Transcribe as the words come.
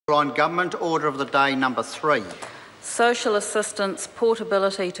On Government Order of the Day number 3. Social Assistance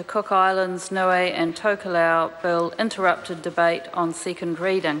Portability to Cook Islands, Niue and Tokelau Bill interrupted debate on second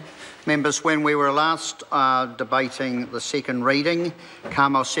reading. Members, when we were last debating the second reading,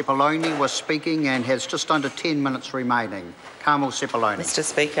 Carmel Sepuloni was speaking and has just under 10 minutes remaining. Carmel Sepuloni. Mr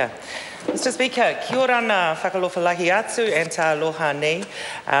Speaker, kia ora ngā whakalofalahi atu and tā aloha nei.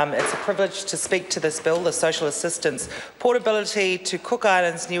 It's a privilege to speak to this bill, the Social Assistance Portability to Cook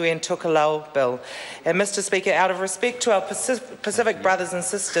Islands, Niue and Tokelau Bill. And Mr Speaker, out of respect to our Pacific brothers and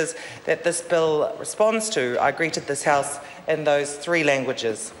sisters that this bill responds to, I greeted this House in those 3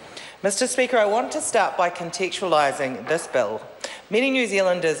 languages. Mr Speaker, I want to start by contextualising this bill. Many New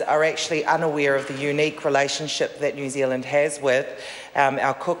Zealanders are actually unaware of the unique relationship that New Zealand has with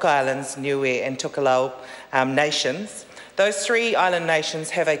our Cook Islands, Niue and Tokelau nations. Those 3 island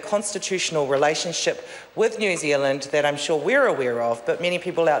nations have a constitutional relationship with New Zealand that I'm sure we're aware of, but many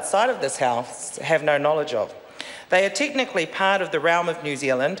people outside of this House have no knowledge of. They are technically part of the realm of New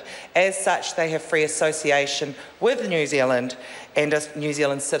Zealand. As such, they have free association with New Zealand and are New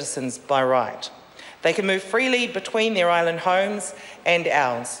Zealand citizens by right. They can move freely between their island homes and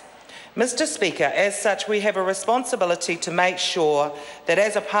ours. Mr Speaker, as such, we have a responsibility to make sure that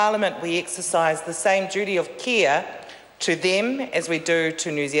as a Parliament we exercise the same duty of care to them as we do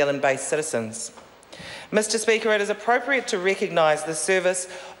to New Zealand-based citizens. Mr Speaker, it is appropriate to recognise the service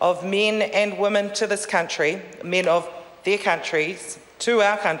of men and women to this country, men of their countries, to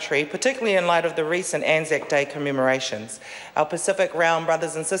our country, particularly in light of the recent Anzac Day commemorations. Our Pacific Realm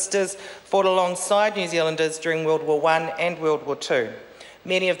brothers and sisters fought alongside New Zealanders during World War I and World War II,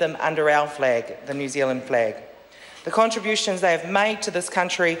 many of them under our flag, the New Zealand flag. The contributions they have made to this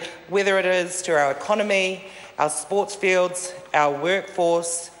country, whether it is to our economy, our sports fields, our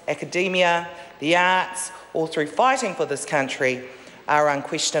workforce, academia, the arts, or through fighting for this country, are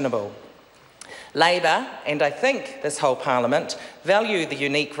unquestionable. Labour, and I think this whole Parliament, value the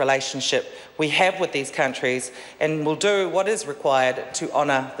unique relationship we have with these countries and will do what is required to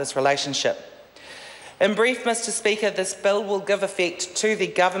honour this relationship. In brief, Mr Speaker, this bill will give effect to the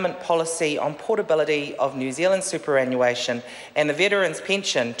government policy on portability of New Zealand superannuation and the veterans'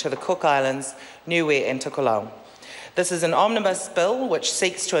 pension to the Cook Islands, Niue and Tokelau. This is an omnibus bill which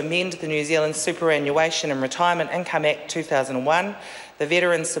seeks to amend the New Zealand Superannuation and Retirement Income Act 2001, the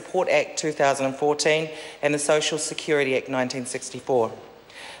Veterans Support Act 2014 and the Social Security Act 1964.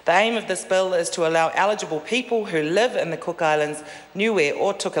 The aim of this bill is to allow eligible people who live in the Cook Islands, Niue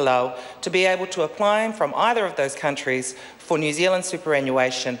or Tokelau to be able to apply from either of those countries for New Zealand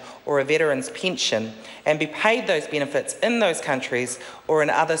superannuation or a veteran's pension and be paid those benefits in those countries or in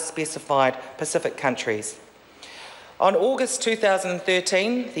other specified Pacific countries. On August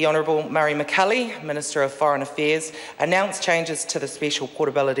 2013, the Honourable Murray McCully, Minister of Foreign Affairs, announced changes to the special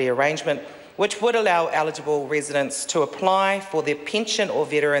portability arrangement which would allow eligible residents to apply for their pension or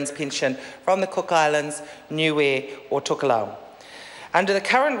veterans' pension from the Cook Islands, Niue or Tokelau. Under the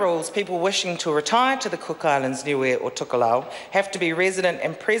current rules, people wishing to retire to the Cook Islands, Niue or Tokelau have to be resident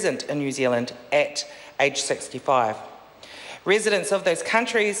and present in New Zealand at age 65. Residents of those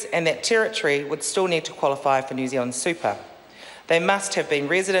countries and that territory would still need to qualify for New Zealand Super. They must have been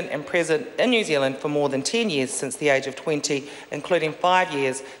resident and present in New Zealand for more than 10 years since the age of 20, including 5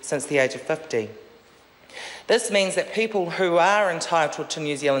 years since the age of 50. This means that people who are entitled to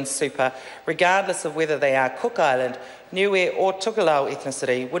New Zealand Super, regardless of whether they are Cook Island, Niue or Tokelau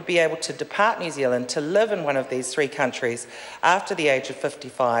ethnicity, would be able to depart New Zealand to live in one of these 3 countries after the age of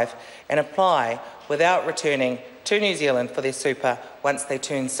 55 and apply without returning to New Zealand for their super once they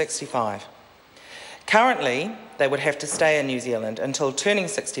turn 65. Currently, they would have to stay in New Zealand until turning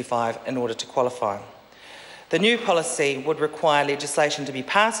 65 in order to qualify. The new policy would require legislation to be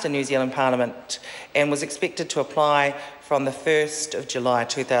passed in New Zealand Parliament and was expected to apply from the 1st of July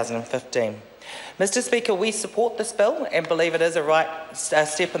 2015. Mr Speaker, we support this bill and believe it is a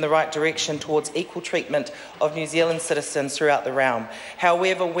step in the right direction towards equal treatment of New Zealand citizens throughout the realm.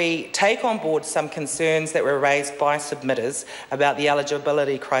 However, we take on board some concerns that were raised by submitters about the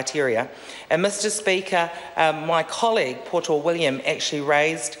eligibility criteria. And Mr Speaker, my colleague, Portal William, actually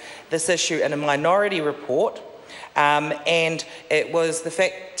raised this issue in a minority report. And it was the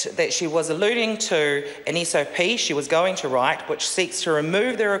fact that she was alluding to an SOP she was going to write, which seeks to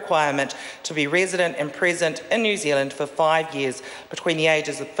remove the requirement to be resident and present in New Zealand for 5 years between the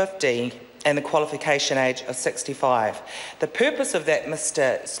ages of 50 and the qualification age of 65. The purpose of that,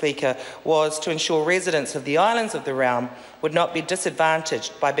 Mr Speaker, was to ensure residents of the islands of the realm would not be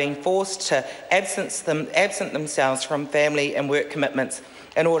disadvantaged by being forced to absent themselves from family and work commitments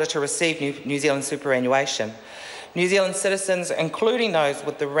in order to receive New Zealand superannuation. New Zealand citizens, including those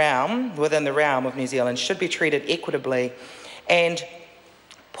within the realm of New Zealand, should be treated equitably, and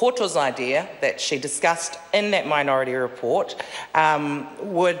Porto's idea that she discussed in that minority report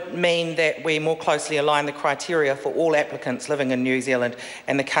would mean that we more closely align the criteria for all applicants living in New Zealand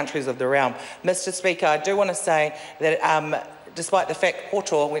and the countries of the realm. Mr. Speaker, I do want to say that despite the fact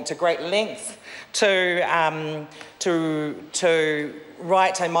Porto went to great lengths to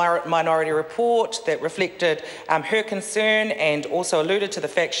write a minority report that reflected her concern and also alluded to the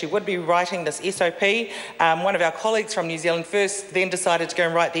fact she would be writing this SOP. One of our colleagues from New Zealand First then decided to go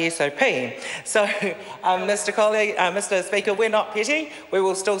and write the SOP. So, Mr. Speaker, we're not petty. We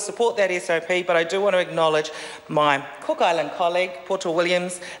will still support that SOP, but I do want to acknowledge my Cook Island colleague, Porto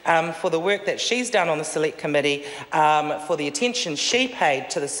Williams, for the work that she's done on the Select Committee, for the attention she paid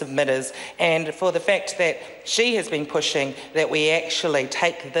to the submitters, and for the fact that she has been pushing that we actually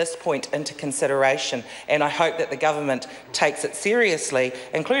take this point into consideration. And I hope that the government takes it seriously,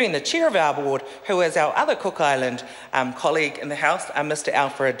 including the chair of our board, who is our other Cook Island colleague in the House, Mr.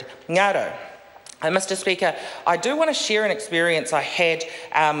 Alfred Ngaro. Mr. Speaker, I do want to share an experience I had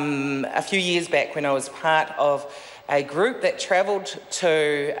a few years back when I was part of a group that travelled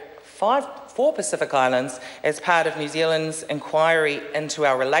to four Pacific Islands as part of New Zealand's inquiry into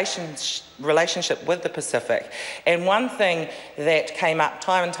our relationship with the Pacific. And one thing that came up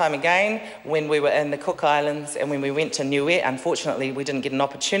time and time again when we were in the Cook Islands and when we went to Niue, unfortunately we didn't get an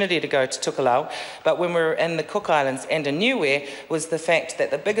opportunity to go to Tokelau, but when we were in the Cook Islands and in Niue, was the fact that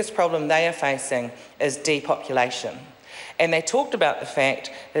the biggest problem they are facing is depopulation. And they talked about the fact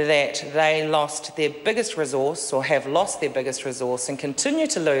that they lost their biggest resource, or have lost their biggest resource, and continue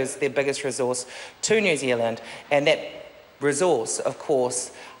to lose their biggest resource to New Zealand. And that resource, of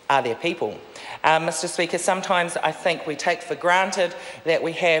course, are their people. Mr. Speaker, sometimes I think we take for granted that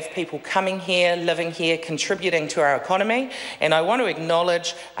we have people coming here, living here, contributing to our economy, and I want to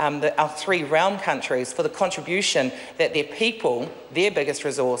acknowledge our three realm countries for the contribution that their people, their biggest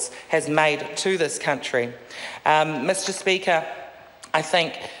resource, has made to this country. Mr. Speaker, I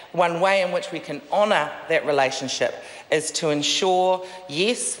think one way in which we can honour that relationship is to ensure,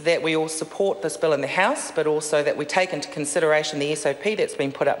 yes, that we all support this bill in the House, but also that we take into consideration the SOP that's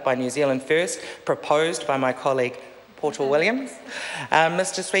been put up by New Zealand First, proposed by my colleague Porto Williams.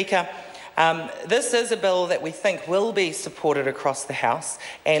 Mr. Speaker, this is a bill that we think will be supported across the House,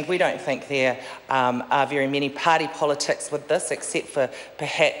 and we don't think there are very many party politics with this, except for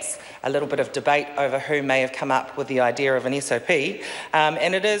perhaps a little bit of debate over who may have come up with the idea of an SOP.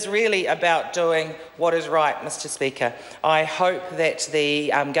 And it is really about doing what is right, Mr. Speaker. I hope that the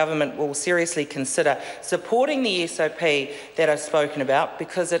government will seriously consider supporting the SOP that I've spoken about,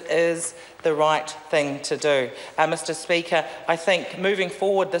 because it is the right thing to do. Mr. Speaker, I think moving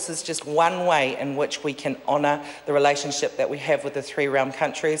forward, this is just one way in which we can honour the relationship that we have with the three realm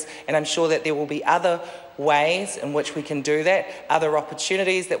countries, and I'm sure that there will be other ways in which we can do that, other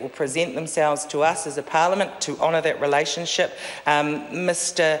opportunities that will present themselves to us as a parliament to honour that relationship.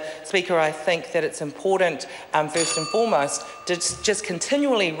 Mr. Speaker, I think that it's important, first and foremost, to just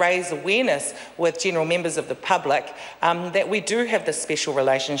continually raise awareness with general members of the public that we do have this special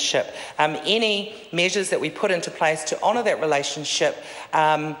relationship. Any measures that we put into place to honour that relationship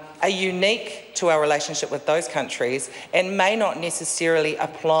are unique to our relationship with those countries and may not necessarily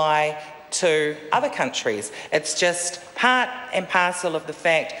apply to other countries. It's just part and parcel of the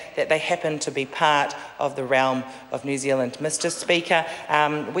fact that they happen to be part of the realm of New Zealand. Mr. Speaker,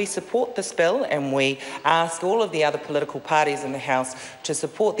 we support this bill, and we ask all of the other political parties in the House to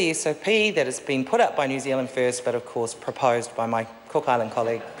support the SOP that has been put up by New Zealand First, but of course proposed by my Cook Island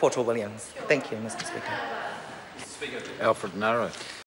colleague, Porto Williams. Thank you, Mr. Speaker. Alfred Ngaro.